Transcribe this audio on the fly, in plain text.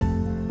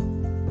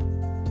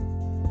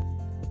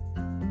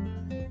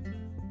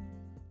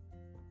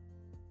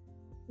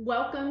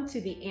Welcome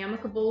to the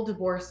Amicable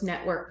Divorce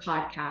Network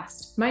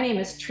podcast. My name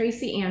is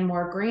Tracy Ann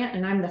Moore Grant,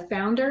 and I'm the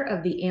founder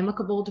of the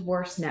Amicable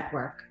Divorce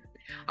Network.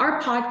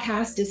 Our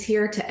podcast is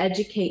here to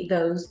educate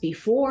those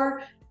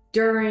before,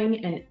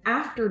 during, and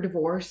after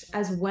divorce,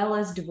 as well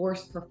as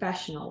divorce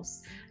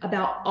professionals,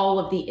 about all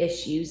of the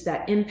issues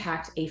that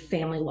impact a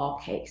family law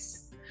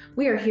case.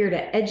 We are here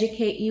to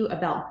educate you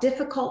about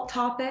difficult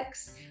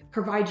topics,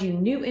 provide you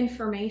new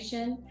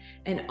information,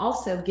 and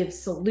also give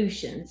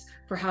solutions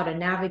for how to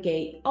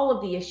navigate all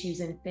of the issues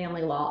in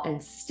family law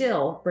and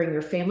still bring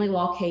your family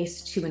law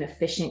case to an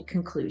efficient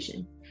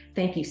conclusion.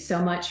 Thank you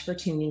so much for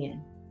tuning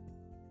in.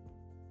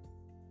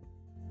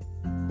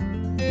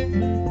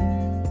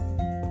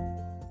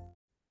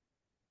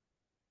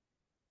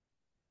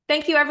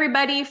 Thank you,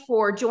 everybody,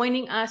 for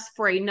joining us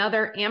for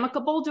another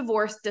amicable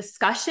divorce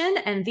discussion.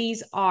 And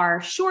these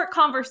are short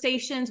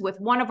conversations with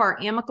one of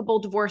our Amicable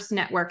Divorce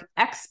Network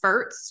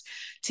experts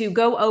to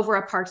go over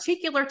a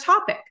particular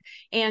topic.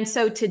 And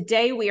so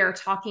today we are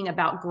talking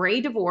about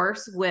gray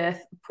divorce with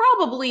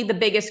probably the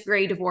biggest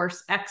gray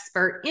divorce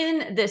expert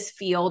in this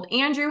field,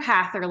 Andrew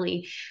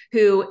Hatherley,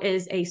 who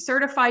is a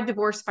certified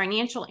divorce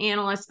financial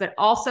analyst, but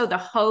also the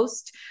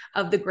host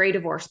of the Gray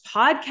Divorce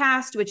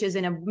podcast, which is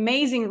an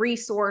amazing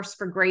resource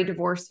for gray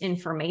divorce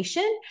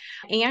information.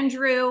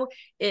 Andrew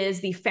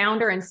is the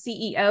founder and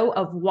CEO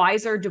of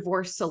Wiser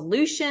Divorce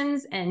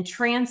Solutions and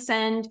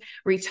Transcend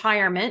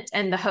Retirement,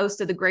 and the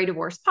host of the Gray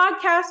Divorce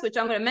podcast, which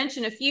I'm going to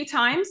mention a few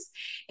times,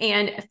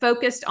 and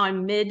focused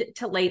on mid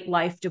to late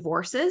life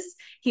divorces.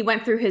 He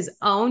went through his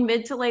own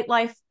mid to late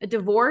life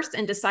divorce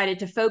and decided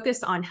to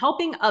focus on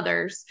helping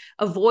others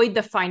avoid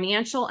the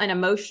financial and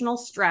emotional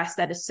stress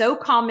that is so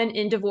common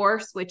in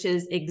divorce, which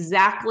is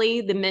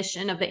exactly the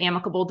mission of the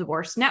Amicable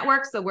Divorce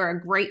Network. So we're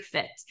a great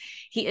fit.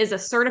 He is a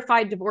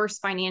certified divorce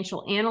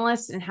financial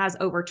analyst and has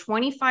over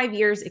 25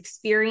 years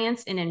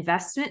experience in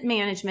investment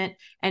management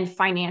and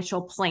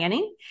financial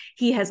planning.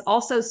 He has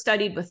also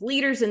studied with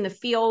leaders in the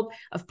field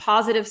of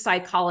positive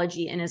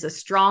psychology and is a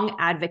strong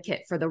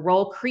advocate for the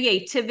role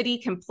creativity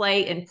can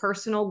play in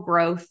personal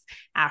growth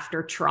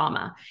after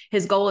trauma.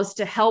 His goal is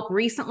to help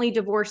recently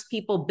divorced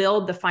people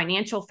build the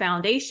financial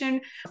foundation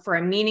for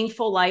a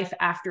meaningful life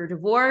after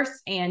divorce.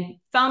 And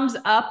thumbs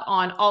up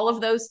on all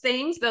of those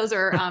things. Those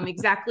are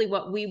exactly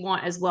what we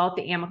want as well at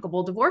the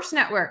Amicable Divorce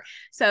Network.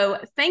 So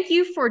thank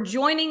you for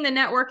joining the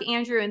network,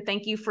 Andrew, and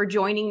thank you for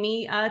joining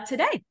me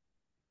today.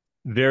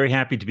 Very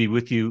happy to be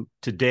with you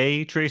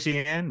today, Tracy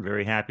Ann.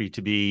 Very happy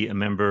to be a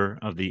member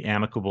of the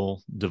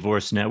Amicable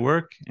Divorce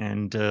Network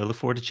and look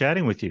forward to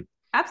chatting with you.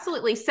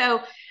 Absolutely.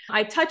 So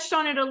I touched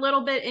on it a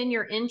little bit in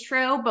your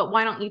intro, but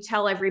why don't you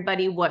tell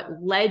everybody what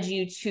led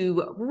you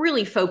to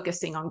really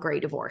focusing on gray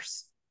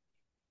divorce?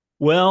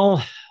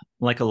 Well,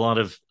 like a lot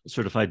of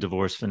certified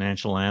divorce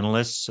financial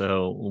analysts,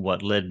 so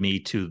what led me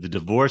to the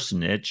divorce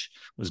niche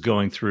was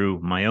going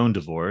through my own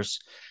divorce,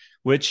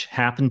 which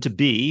happened to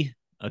be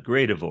a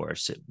gray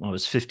divorce. I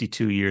was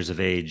 52 years of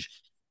age.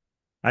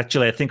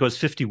 Actually, I think I was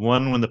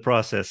 51 when the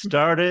process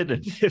started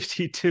and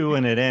 52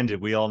 when it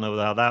ended. We all know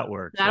how that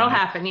works. That'll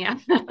happen, yeah.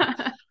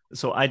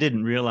 So I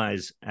didn't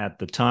realize at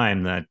the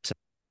time that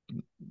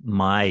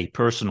my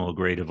personal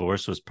gray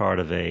divorce was part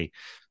of a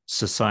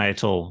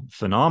societal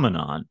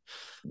phenomenon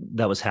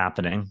that was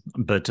happening.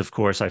 But of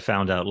course, I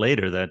found out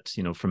later that,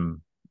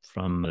 from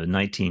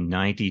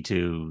 1990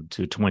 to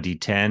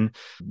 2010,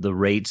 the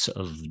rates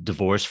of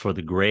divorce for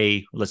the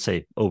gray, let's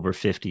say over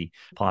 50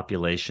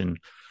 population,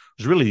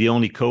 was really the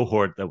only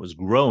cohort that was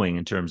growing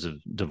in terms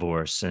of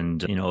divorce.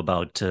 And,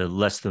 about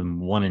less than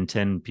 1 in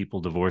 10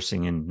 people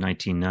divorcing in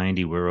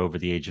 1990 were over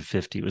the age of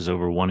 50. It was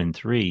over 1 in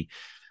 3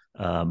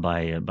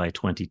 by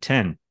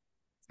 2010.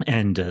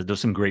 And there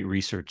was some great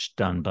research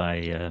done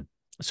by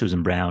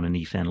Susan Brown and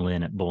Ethan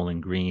Lin at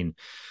Bowling Green,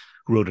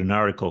 who wrote an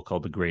article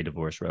called The Gray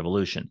Divorce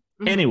Revolution.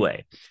 Mm-hmm.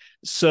 Anyway,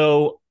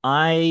 so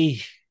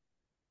as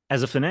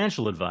a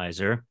financial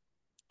advisor,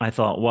 I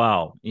thought,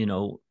 wow,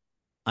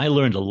 I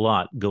learned a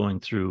lot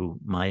going through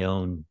my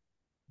own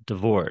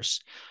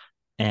divorce.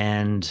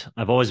 And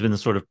I've always been the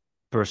sort of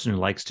person who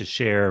likes to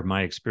share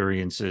my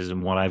experiences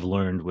and what I've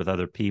learned with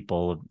other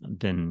people. I've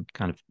been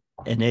kind of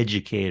an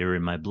educator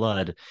in my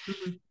blood.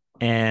 Mm-hmm.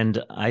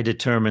 And I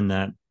determined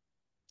that,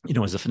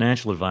 as a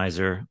financial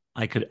advisor,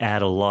 I could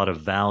add a lot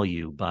of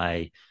value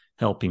by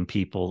helping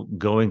people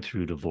going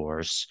through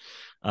divorce,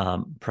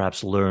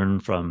 perhaps learn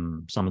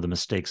from some of the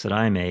mistakes that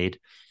I made,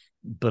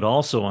 but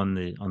also on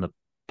the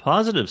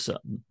positive side.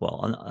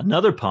 Well,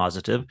 another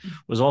positive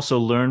was also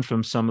learn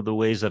from some of the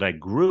ways that I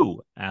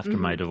grew after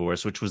my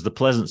divorce, which was the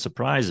pleasant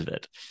surprise of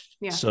it.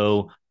 Yeah.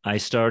 So I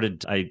got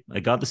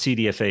the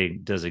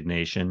CDFA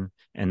designation,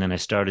 and then I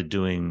started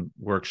doing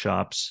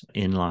workshops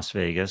in Las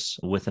Vegas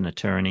with an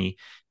attorney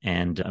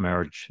and a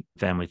marriage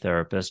family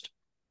therapist.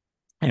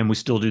 And we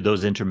still do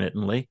those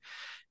intermittently.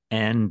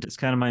 And it's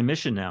kind of my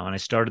mission now. And I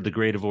started the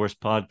Gray Divorce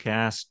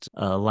podcast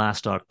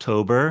last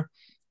October.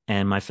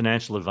 And my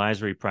financial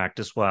advisory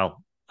practice,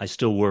 while I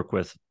still work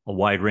with a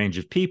wide range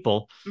of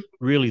people,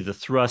 really the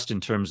thrust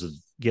in terms of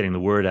getting the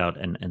word out,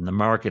 and the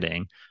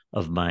marketing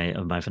of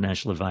my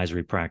financial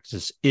advisory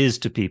practice is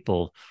to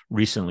people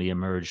recently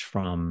emerged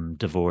from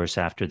divorce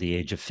after the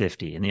age of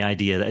 50. And the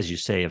idea, as you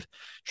say, of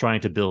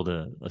trying to build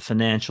a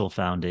financial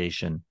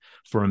foundation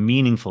for a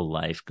meaningful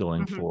life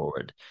going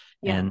forward.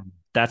 Yeah. And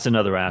that's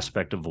another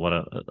aspect of what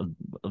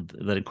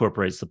that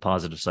incorporates the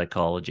positive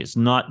psychology. It's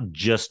not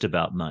just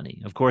about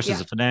money. Of course,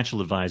 as a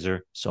financial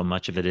advisor, so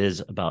much of it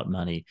is about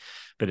money,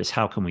 but it's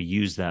how can we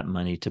use that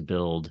money to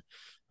build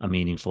a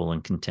meaningful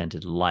and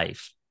contented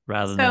life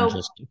rather than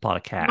just a pot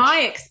of cash. My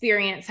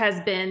experience has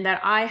been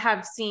that I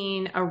have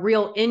seen a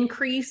real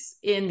increase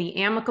in the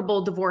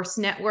amicable divorce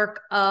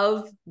network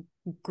of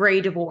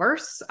gray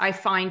divorce. I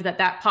find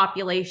that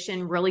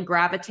population really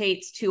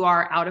gravitates to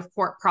our out of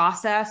court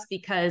process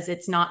because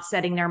it's not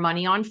setting their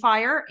money on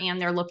fire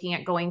and they're looking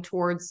at going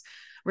towards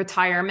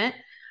retirement.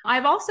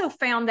 I've also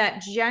found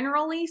that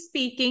generally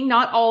speaking,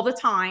 not all the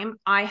time,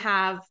 I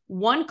have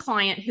one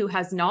client who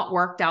has not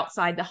worked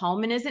outside the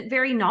home and isn't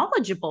very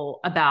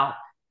knowledgeable about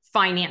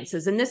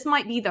finances. And this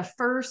might be the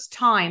first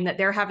time that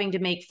they're having to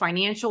make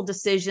financial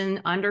decision,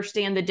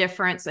 understand the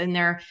difference in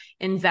their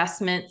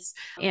investments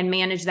and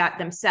manage that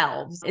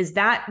themselves. Is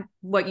that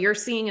what you're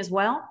seeing as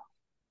well?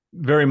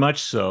 Very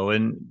much so.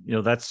 And,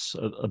 that's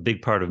a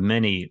big part of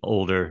many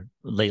older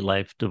late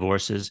life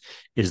divorces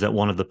is that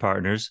one of the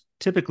partners,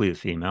 typically a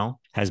female,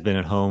 has been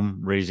at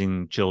home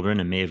raising children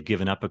and may have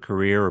given up a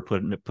career or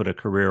put a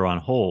career on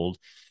hold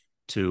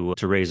to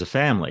raise a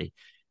family.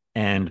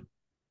 And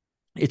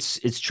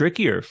it's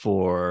trickier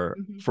for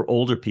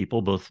older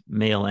people, both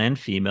male and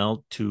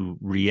female, to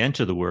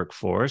re-enter the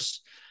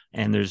workforce.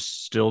 And there's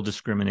still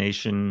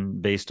discrimination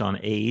based on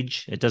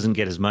age. It doesn't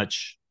get as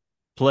much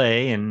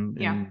play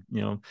and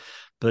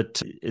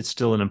but it's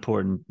still an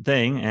important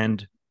thing.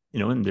 And,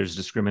 and there's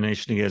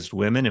discrimination against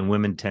women, and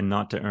women tend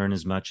not to earn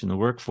as much in the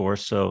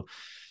workforce. So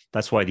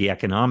that's why the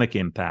economic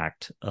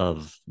impact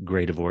of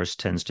gray divorce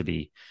tends to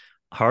be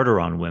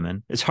harder on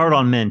women. It's hard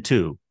on men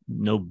too.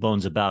 No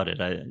bones about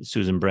it.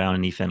 Susan Brown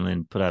and Ethan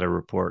Lynn put out a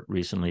report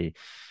recently.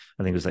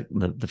 I think it was like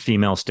the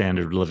female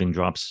standard of living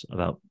drops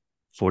about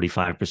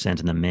 45%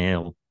 and the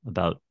male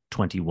about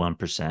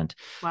 21%.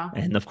 Wow.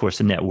 And of course,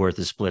 the net worth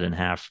is split in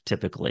half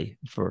typically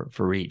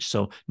for each.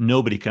 So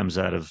nobody comes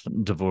out of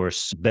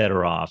divorce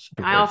better off.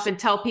 I often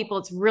tell people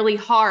it's really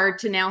hard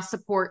to now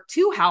support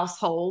two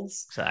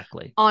households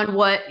exactly on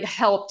what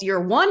helped your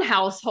one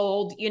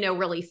household,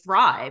 really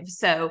thrive.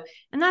 So,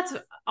 and that's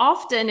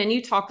often, and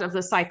you talked of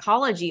the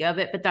psychology of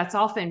it, but that's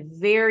often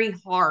very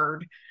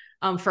hard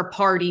for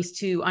parties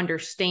to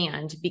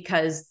understand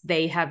because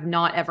they have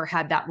not ever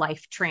had that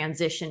life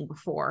transition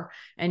before.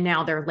 And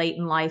now they're late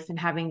in life and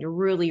having to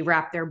really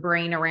wrap their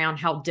brain around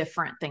how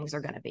different things are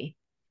going to be.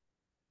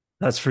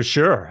 That's for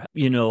sure.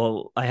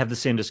 I have the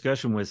same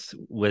discussion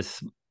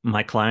with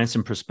my clients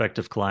and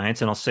prospective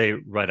clients. And I'll say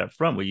right up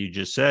front what you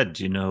just said,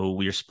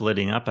 we're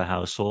splitting up a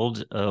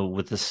household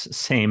with the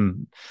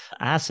same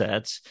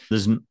assets.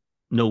 There's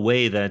no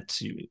way that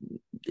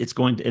it's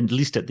going to, at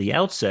least at the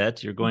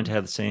outset, you're going to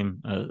have the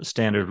same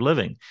standard of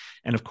living.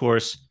 And of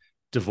course,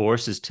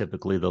 divorce is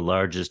typically the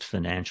largest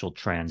financial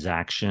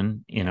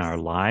transaction in our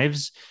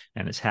lives.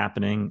 And it's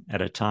happening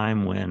at a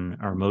time when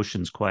our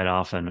emotions quite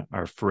often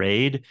are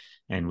frayed,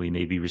 and we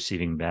may be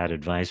receiving bad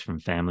advice from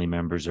family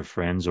members or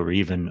friends, or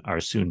even our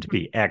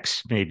soon-to-be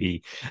ex,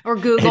 maybe. Or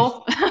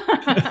Google.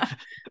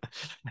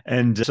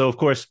 And so, of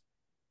course,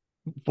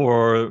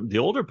 for the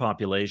older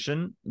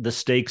population, the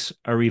stakes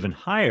are even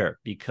higher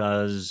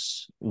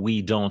because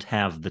we don't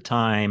have the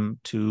time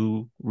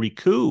to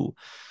recoup,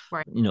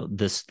 right,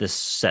 this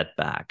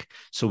setback.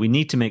 So we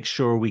need to make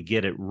sure we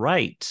get it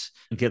right,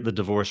 get the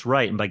divorce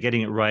right. And by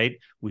getting it right,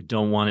 we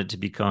don't want it to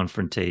be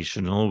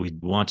confrontational. We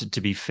want it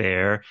to be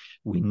fair.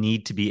 We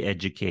need to be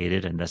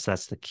educated. And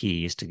that's the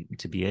key, is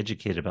to be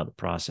educated about the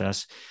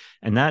process.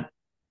 And that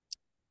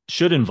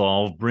should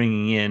involve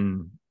bringing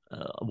in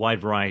a wide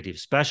variety of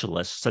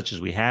specialists, such as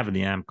we have in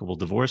the Amicable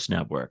Divorce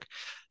Network.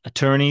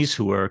 Attorneys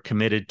who are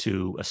committed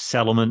to a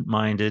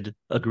settlement-minded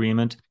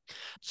agreement,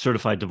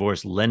 certified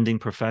divorce lending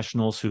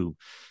professionals who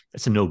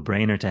it's a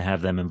no-brainer to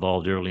have them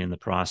involved early in the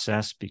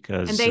process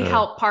because... And they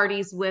help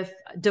parties with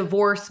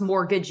divorce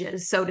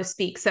mortgages, so to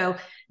speak. So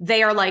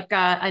they are like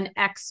an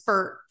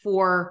expert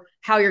for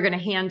how you're going to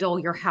handle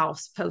your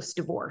house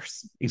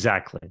post-divorce.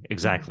 Exactly.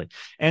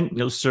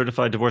 And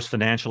certified divorce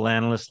financial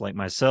analysts like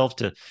myself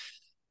to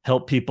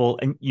help people.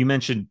 And you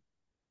mentioned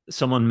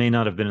someone may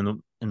not have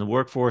been in the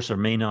workforce or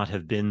may not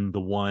have been the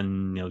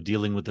one,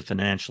 dealing with the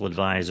financial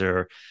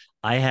advisor.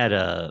 I had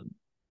a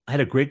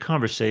great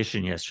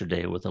conversation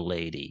yesterday with a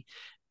lady,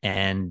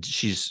 and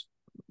she's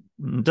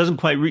doesn't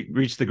quite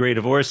reach the gray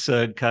divorce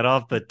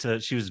cutoff,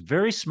 but she was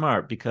very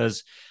smart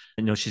because,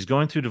 she's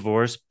going through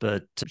divorce,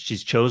 but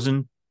she's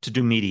chosen to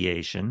do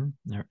mediation,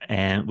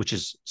 and which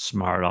is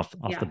smart off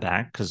the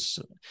bat because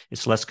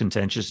it's less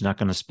contentious, not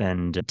going to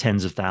spend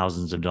tens of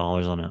thousands of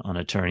dollars on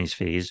attorney's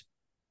fees.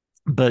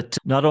 But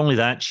not only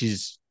that,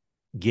 she's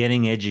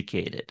getting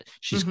educated.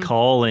 She's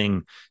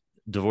calling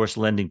divorce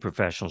lending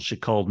professional. She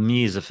called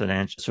me as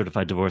a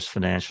certified divorce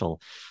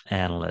financial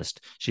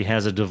analyst. She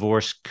has a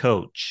divorce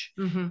coach.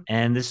 Mm-hmm.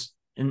 And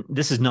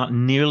this is not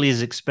nearly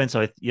as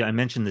expensive. I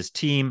mentioned this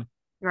team.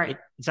 Right.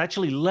 It's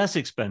actually less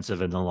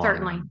expensive in the long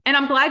Certainly. run. And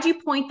I'm glad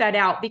you point that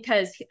out,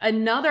 because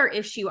another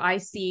issue I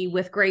see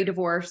with gray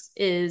divorce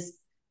is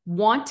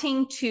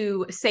wanting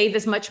to save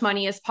as much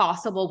money as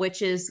possible,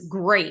 which is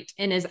great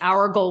and is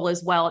our goal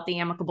as well at the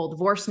Amicable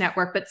Divorce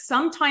Network. But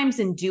sometimes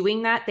in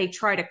doing that, they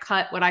try to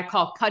cut what I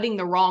call cutting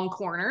the wrong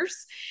corners.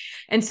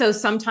 And so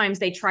sometimes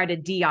they try to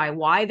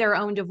DIY their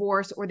own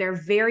divorce, or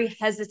they're very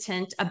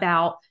hesitant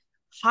about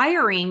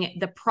hiring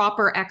the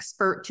proper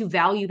expert to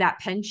value that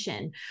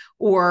pension,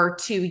 or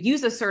to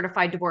use a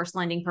certified divorce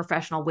lending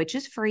professional, which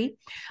is free,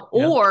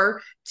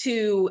 or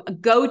to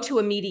go to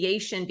a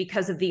mediation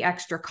because of the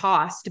extra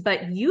cost.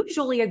 But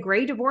usually a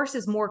gray divorce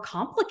is more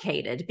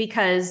complicated,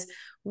 because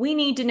we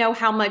need to know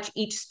how much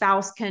each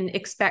spouse can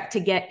expect to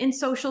get in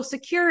Social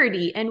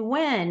Security, and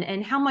when,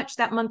 and how much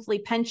that monthly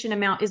pension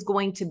amount is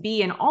going to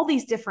be, and all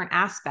these different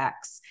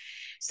aspects.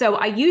 So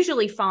I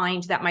usually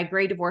find that my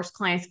gray divorce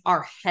clients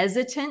are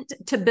hesitant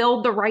to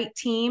build the right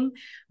team,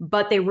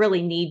 but they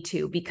really need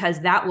to, because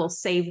that will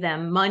save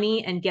them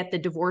money and get the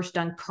divorce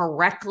done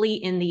correctly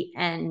in the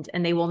end,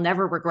 and they will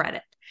never regret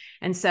it.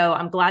 And so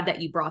I'm glad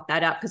that you brought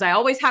that up, because I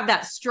always have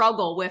that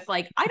struggle with,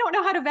 like, I don't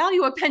know how to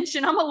value a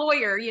pension. I'm a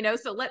lawyer,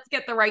 so let's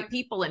get the right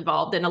people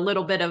involved, and a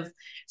little bit of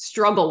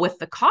struggle with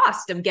the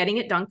cost of getting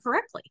it done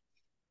correctly.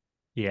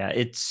 Yeah,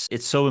 it's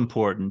so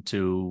important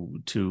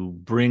to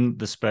bring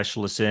the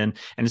specialists in.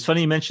 And it's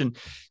funny you mentioned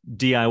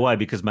DIY,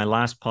 because my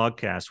last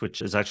podcast,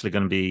 which is actually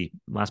going to be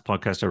last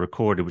podcast I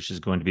recorded, which is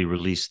going to be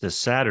released this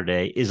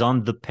Saturday, is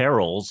on the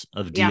perils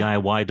of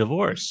DIY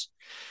divorce.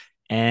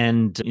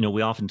 And,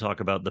 we often talk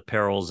about the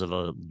perils of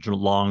a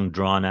long,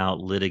 drawn out,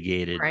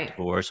 litigated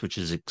divorce, which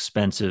is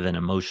expensive and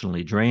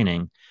emotionally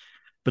draining.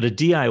 But a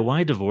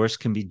DIY divorce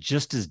can be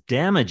just as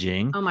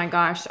damaging. Oh my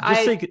gosh.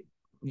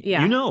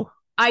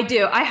 I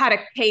do. I had a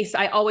case,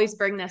 I always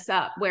bring this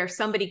up, where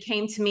somebody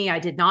came to me. I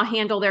did not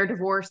handle their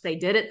divorce. They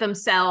did it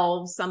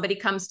themselves. Somebody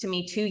comes to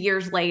me 2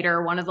 years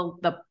later, one of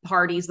the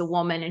parties, the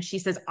woman, and she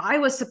says, I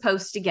was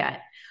supposed to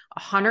get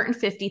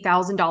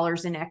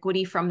 $150,000 in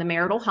equity from the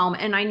marital home,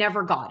 and I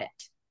never got it.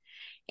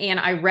 And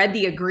I read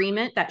the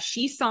agreement that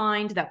she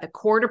signed, that the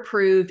court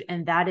approved,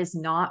 and that is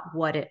not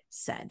what it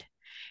said.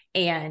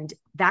 And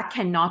that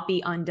cannot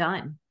be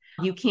undone.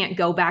 You can't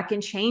go back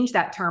and change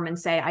that term and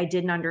say, I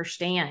didn't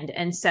understand.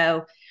 And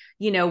so,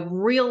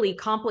 really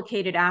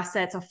complicated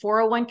assets, a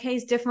 401k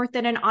is different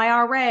than an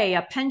IRA,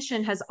 a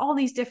pension has all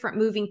these different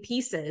moving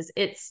pieces.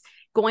 It's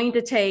going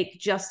to take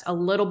just a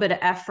little bit of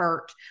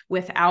effort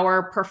with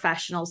our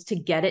professionals to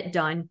get it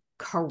done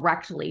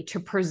correctly, to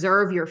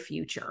preserve your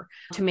future,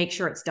 to make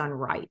sure it's done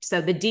right.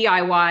 So the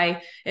DIY,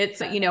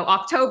 it's,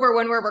 October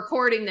when we're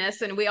recording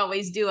this, and we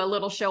always do a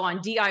little show on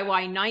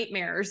DIY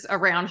nightmares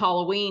around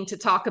Halloween to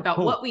talk about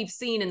what we've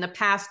seen in the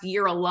past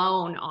year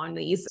alone on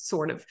these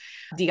sort of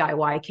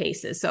DIY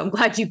cases. So I'm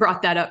glad you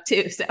brought that up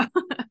too. So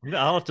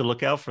I'll have to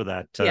look out for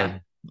that.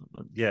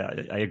 Yeah,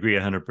 I agree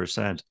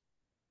 100%.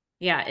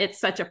 Yeah, it's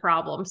such a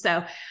problem.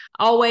 So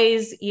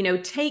always,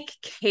 take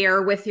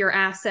care with your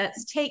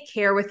assets, take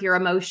care with your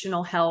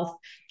emotional health,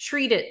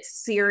 treat it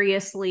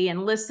seriously,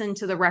 and listen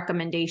to the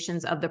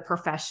recommendations of the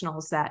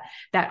professionals that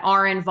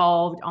are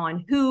involved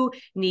on who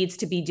needs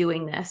to be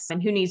doing this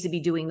and who needs to be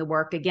doing the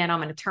work. Again,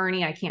 I'm an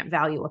attorney. I can't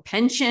value a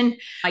pension.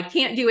 I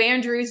can't do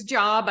Andrew's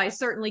job. I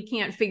certainly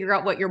can't figure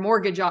out what your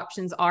mortgage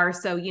options are.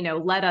 So,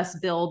 let us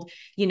build,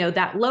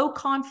 that low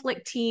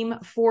conflict team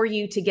for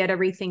you to get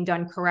everything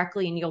done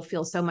correctly, and you'll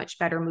feel so much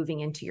better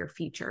moving into your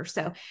future.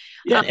 So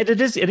and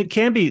it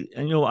can be,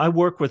 I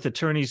work with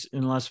attorneys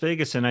in Las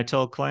Vegas, and I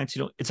tell clients,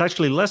 it's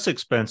actually less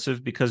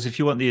expensive, because if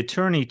you want the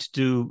attorney to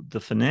do the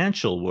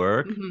financial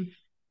work,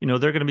 they're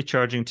going to be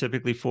charging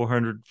typically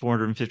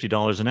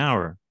 $450 an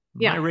hour.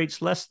 My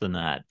rate's less than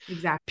that.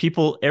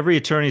 Exactly. Every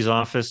attorney's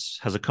office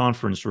has a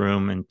conference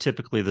room, and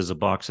typically there's a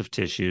box of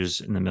tissues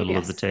in the middle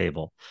of the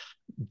table.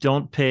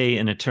 Don't pay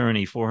an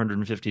attorney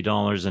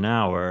 $450 an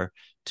hour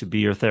to be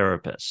your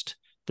therapist.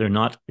 They're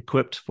not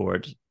equipped for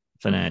it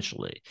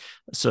financially.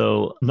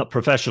 So, not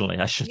professionally,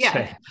 I should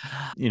say.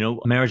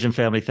 Marriage and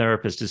family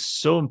therapist is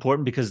so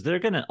important, because they're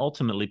going to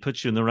ultimately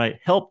put you in the right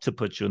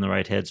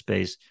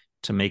headspace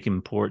to make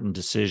important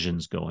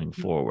decisions going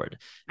forward.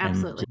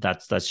 Absolutely. And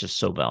that's just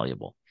so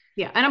valuable.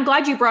 Yeah. And I'm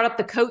glad you brought up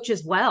the coach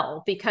as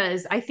well,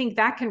 because I think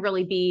that can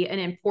really be an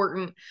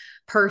important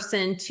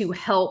person to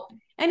help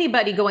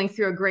anybody going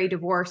through a gray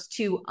divorce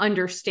to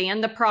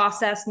understand the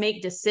process,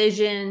 make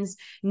decisions,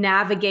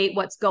 navigate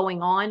what's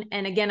going on.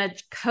 And again, a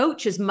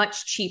coach is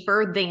much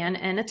cheaper than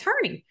an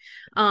attorney.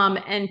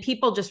 And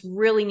people just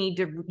really need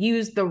to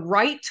use the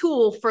right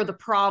tool for the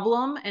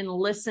problem, and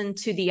listen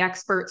to the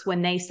experts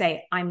when they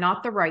say, I'm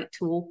not the right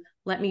tool.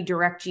 Let me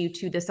direct you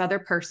to this other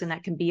person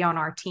that can be on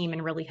our team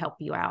and really help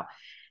you out.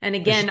 And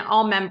again,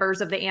 all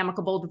members of the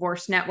Amicable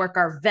Divorce Network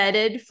are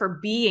vetted for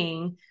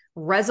being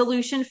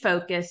resolution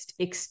focused,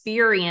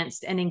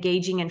 experienced, and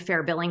engaging in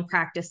fair billing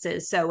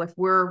practices. So if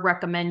we're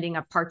recommending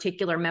a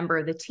particular member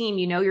of the team,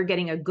 you know you're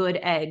getting a good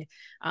egg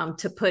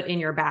to put in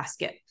your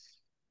basket.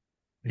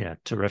 Yeah,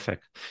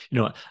 terrific.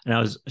 And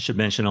I should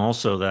mention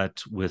also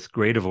that with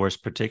gray divorce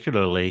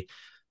particularly,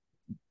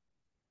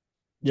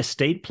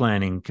 estate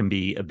planning can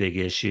be a big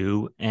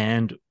issue.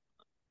 And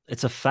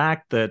it's a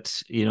fact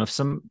that, if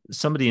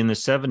somebody in the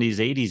 70s,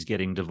 80s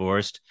getting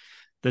divorced,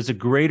 there's a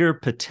greater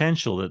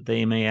potential that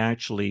they may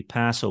actually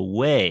pass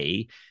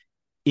away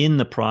in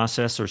the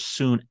process or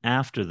soon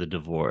after the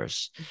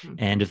divorce. Mm-hmm.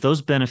 And if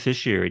those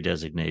beneficiary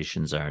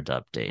designations aren't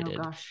updated,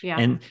 oh gosh,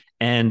 yeah.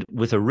 and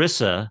with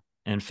ERISA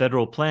and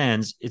federal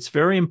plans, it's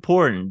very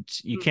important.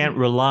 You mm-hmm. can't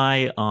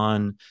rely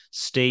on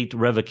state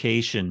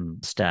revocation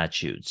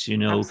statutes.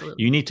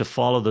 Absolutely. You need to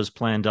follow those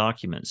plan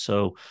documents.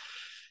 So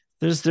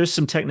there's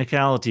some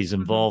technicalities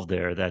involved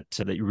mm-hmm. there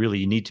that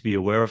you need to be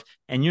aware of,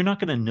 and you're not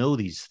going to know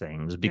these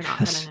things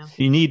because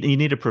you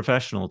need a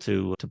professional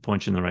to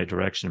point you in the right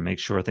direction and make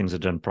sure things are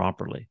done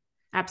properly.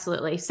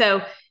 Absolutely.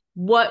 So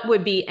what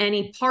would be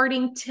any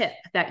parting tip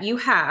that you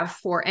have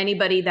for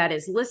anybody that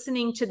is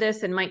listening to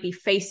this and might be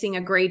facing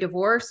a gray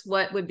divorce?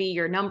 What would be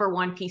your number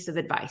one piece of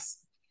advice?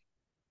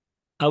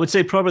 I would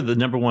say probably the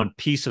number one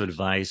piece of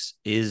advice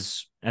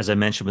is, as I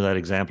mentioned with that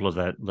example of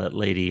that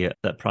lady,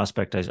 that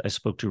prospect I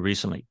spoke to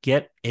recently,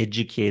 get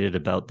educated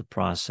about the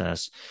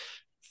process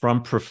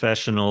from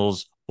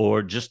professionals,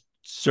 or just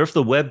surf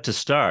the web to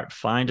start.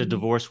 Find a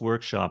divorce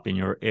workshop in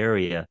your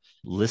area.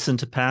 Listen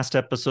to past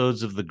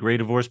episodes of the Great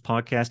Divorce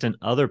Podcast and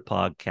other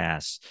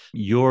podcasts,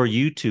 your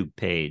YouTube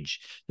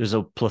page. There's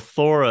a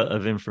plethora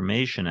of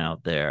information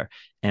out there.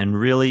 And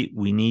really,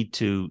 we need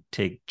to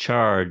take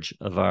charge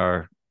of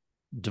our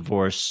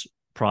divorce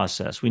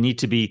process. We need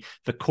to be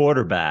the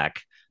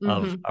quarterback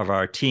of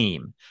our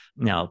team.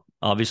 Now,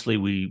 obviously,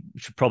 we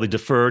should probably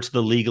defer to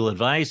the legal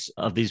advice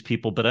of these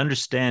people, but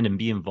understand and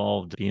be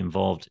involved in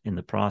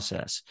the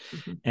process.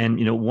 Mm-hmm.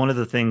 And, one of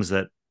the things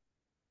that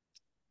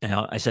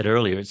I said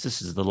earlier,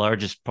 this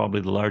is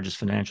probably the largest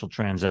financial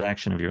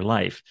transaction of your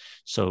life.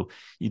 So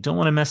you don't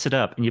want to mess it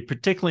up. And you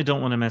particularly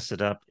don't want to mess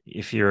it up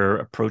if you're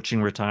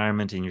approaching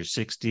retirement in your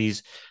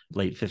 60s,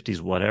 late 50s,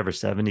 whatever,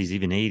 70s,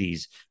 even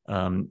 80s.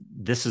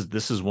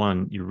 This is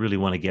one you really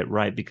want to get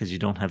right, because you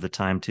don't have the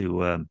time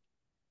to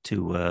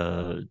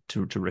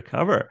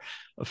recover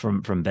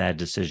from bad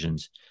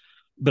decisions.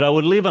 But I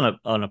would leave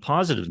on a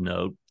positive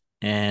note,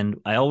 and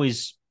I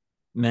always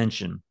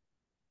mention,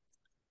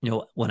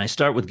 when I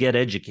start with get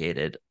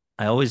educated,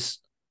 I always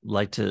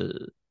like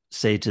to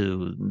say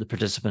to the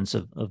participants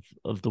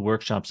of the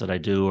workshops that I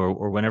do,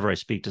 or whenever I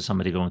speak to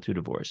somebody going through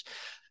divorce,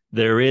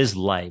 there is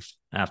life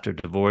after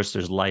divorce.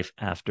 There's life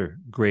after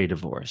gray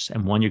divorce.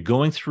 And when you're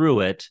going through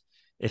it,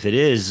 if it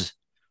is,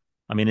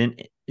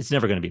 it's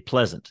never going to be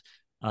pleasant.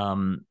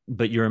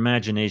 But your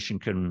imagination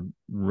can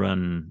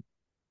run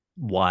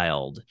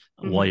wild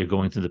while you're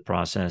going through the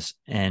process.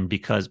 And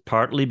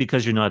partly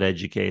because you're not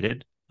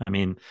educated.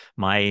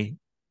 My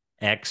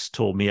ex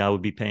told me I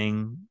would be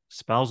paying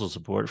spousal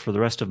support for the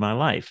rest of my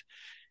life.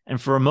 And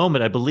for a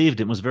moment, I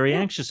believed it, was very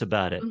anxious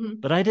about it. Mm-hmm.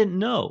 But I didn't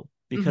know,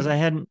 because I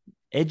hadn't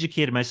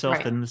educated myself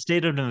that in the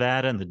state of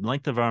Nevada and the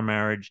length of our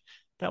marriage,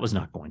 that was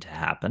not going to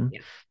happen. Yeah.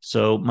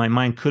 So my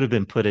mind could have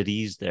been put at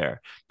ease there,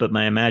 but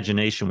my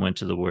imagination went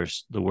to the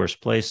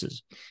worst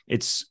places.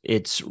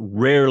 It's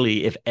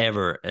rarely, if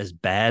ever, as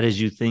bad as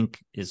you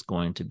think is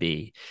going to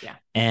be. Yeah.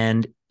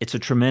 And it's a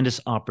tremendous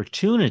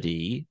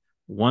opportunity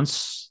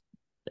once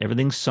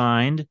everything's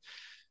signed,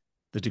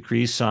 the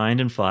decree's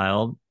signed and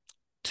filed,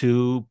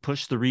 to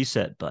push the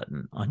reset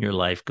button on your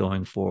life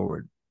going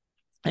forward.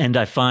 And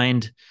I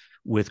find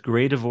with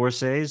gray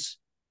divorcees,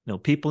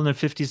 people in their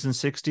 50s and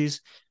 60s,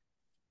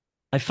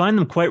 I find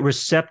them quite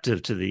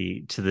receptive to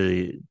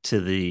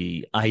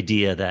the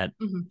idea that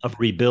of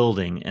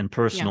rebuilding and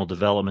personal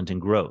development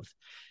and growth.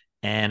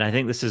 And I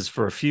think this is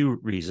for a few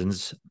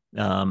reasons.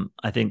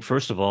 I think,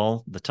 first of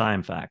all, the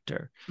time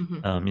factor.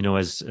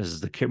 As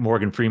the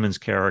Morgan Freeman's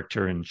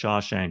character in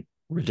Shawshank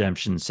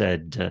Redemption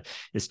said,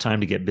 it's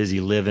time to get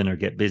busy living or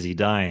get busy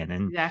dying.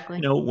 And,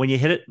 exactly. When you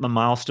hit a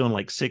milestone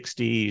like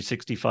 60,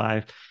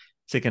 65,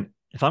 thinking,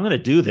 if I'm going to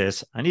do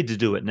this, I need to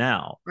do it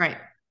now. Right.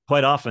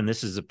 Quite often,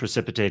 this is a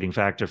precipitating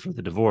factor for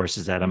the divorce,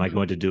 is that, am I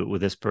going to do it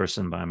with this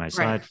person by my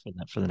side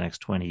for the next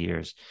 20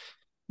 years?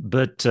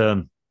 But,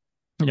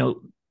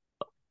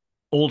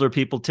 older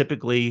people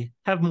typically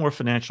have more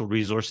financial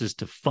resources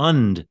to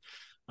fund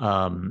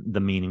the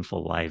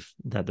meaningful life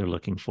that they're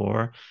looking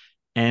for.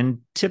 And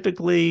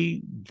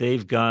typically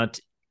they've got,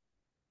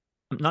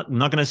 I'm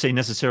not going to say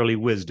necessarily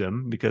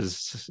wisdom,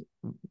 because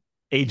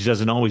age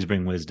doesn't always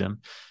bring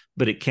wisdom,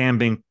 but it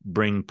can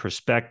bring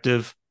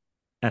perspective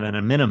and, at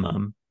a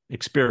minimum,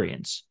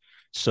 experience.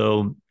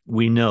 So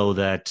we know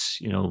that,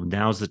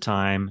 now's the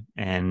time,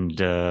 and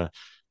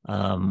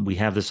we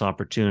have this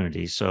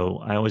opportunity. So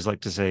I always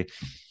like to say,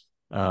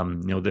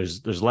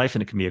 there's life,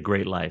 and it can be a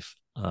great life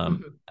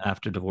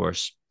after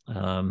divorce.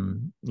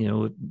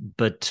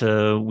 But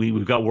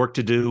we've got work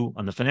to do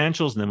on the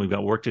financials, and then we've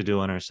got work to do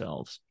on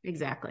ourselves.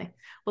 Exactly.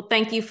 Well,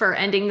 thank you for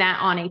ending that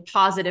on a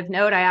positive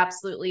note. I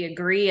absolutely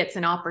agree. It's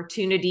an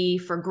opportunity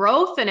for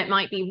growth, and it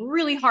might be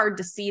really hard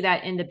to see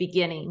that in the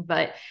beginning,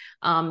 but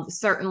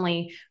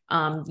certainly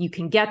you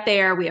can get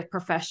there. We have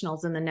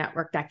professionals in the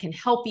network that can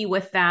help you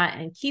with that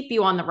and keep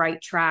you on the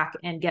right track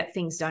and get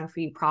things done for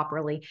you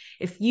properly.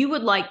 If you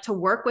would like to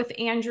work with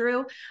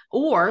Andrew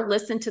or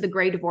listen to the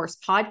Gray Divorce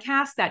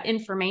podcast, that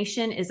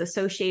information is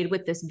associated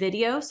with this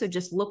video. So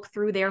just look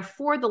through there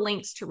for the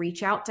links to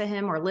reach out to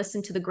him or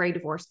listen to the Gray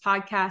Divorce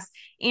podcast.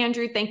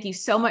 Andrew, thank you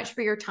so much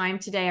for your time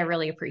today. I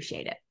really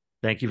appreciate it.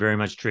 Thank you very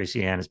much,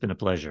 Tracy Ann. It's been a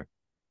pleasure.